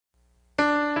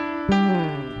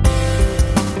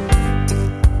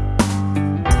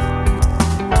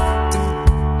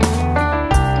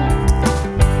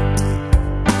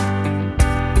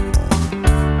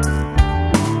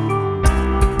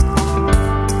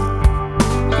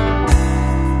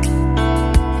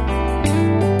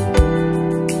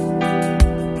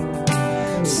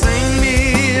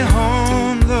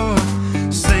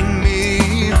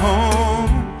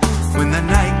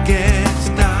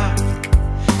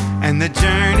and the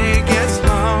journey gets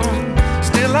long,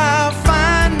 still I'll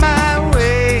find my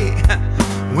way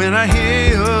when I hear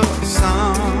your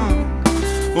song.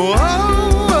 Oh,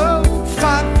 oh,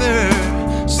 Father,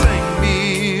 sing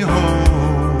me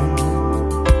home.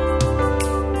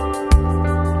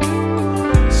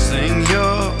 Sing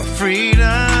your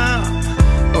freedom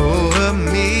over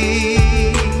me.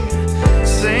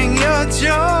 Sing your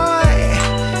joy,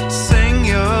 sing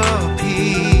your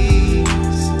peace.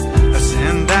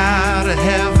 Send out a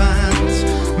heaven's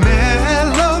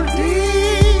melody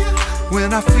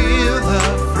when I feel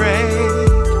afraid,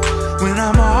 when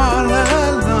I'm all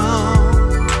alone.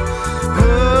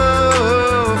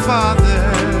 Oh, Father,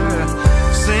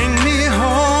 sing me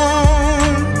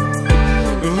home.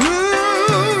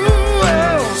 Ooh,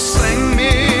 oh, sing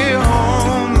me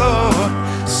home, Lord,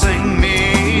 sing me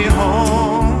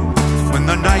home. When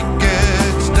the night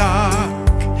gets dark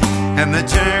and the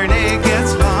journey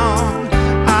gets long,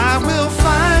 I will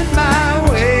find my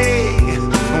way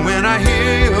when I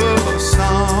hear your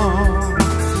song.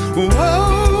 Whoa,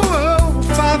 oh,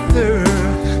 Father,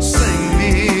 sing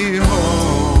me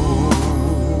home.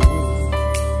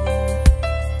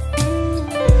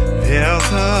 There's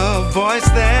a voice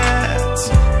that's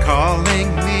calling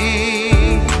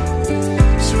me,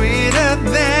 sweeter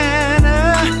than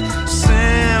a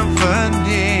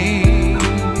symphony.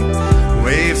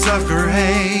 Waves of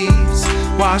grace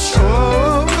wash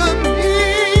over me.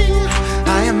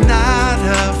 I am not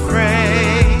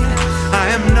afraid, I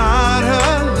am not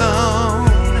alone,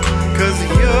 'cause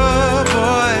your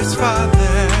voice,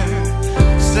 Father,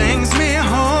 sings me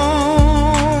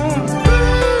home.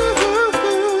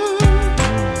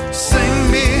 Sing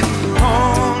me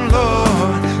home,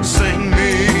 Lord, sing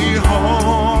me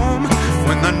home.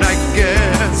 When the night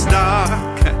gets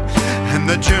dark and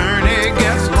the journey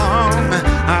gets long,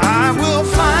 I will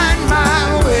find my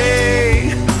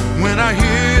way when I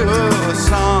hear your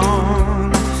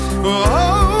song. Oh,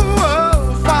 oh,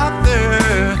 Father,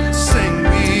 sing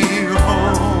me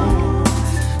home.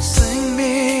 Sing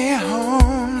me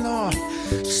home, Lord,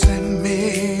 sing me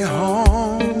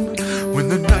home. When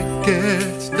the night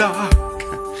gets dark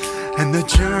and the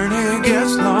journey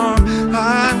gets long,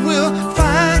 I will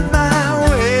find my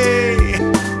way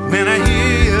when I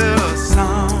hear your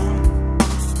song.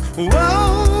 Whoa,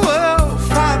 whoa,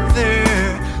 Father,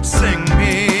 sing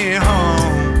me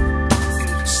home.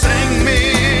 Sing me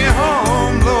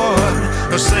home, Lord,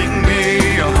 sing me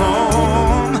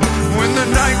home. When the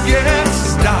night gets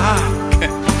dark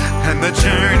and the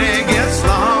journey gets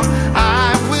long, I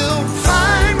will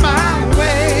find my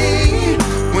way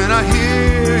when I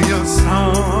hear your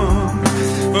song.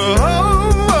 Oh,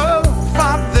 oh,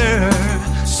 Father,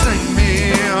 sing me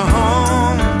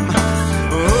home.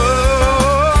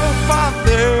 Oh,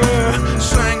 Father,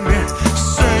 sing me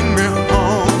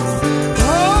home.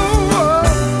 Oh, oh,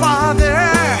 Father,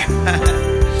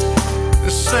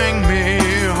 sing me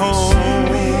home.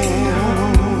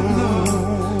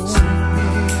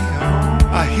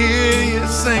 I hear you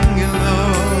singing,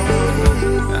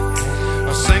 Lord,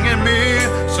 singing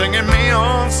me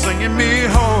on, singing me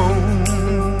home.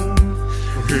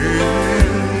 Yeah.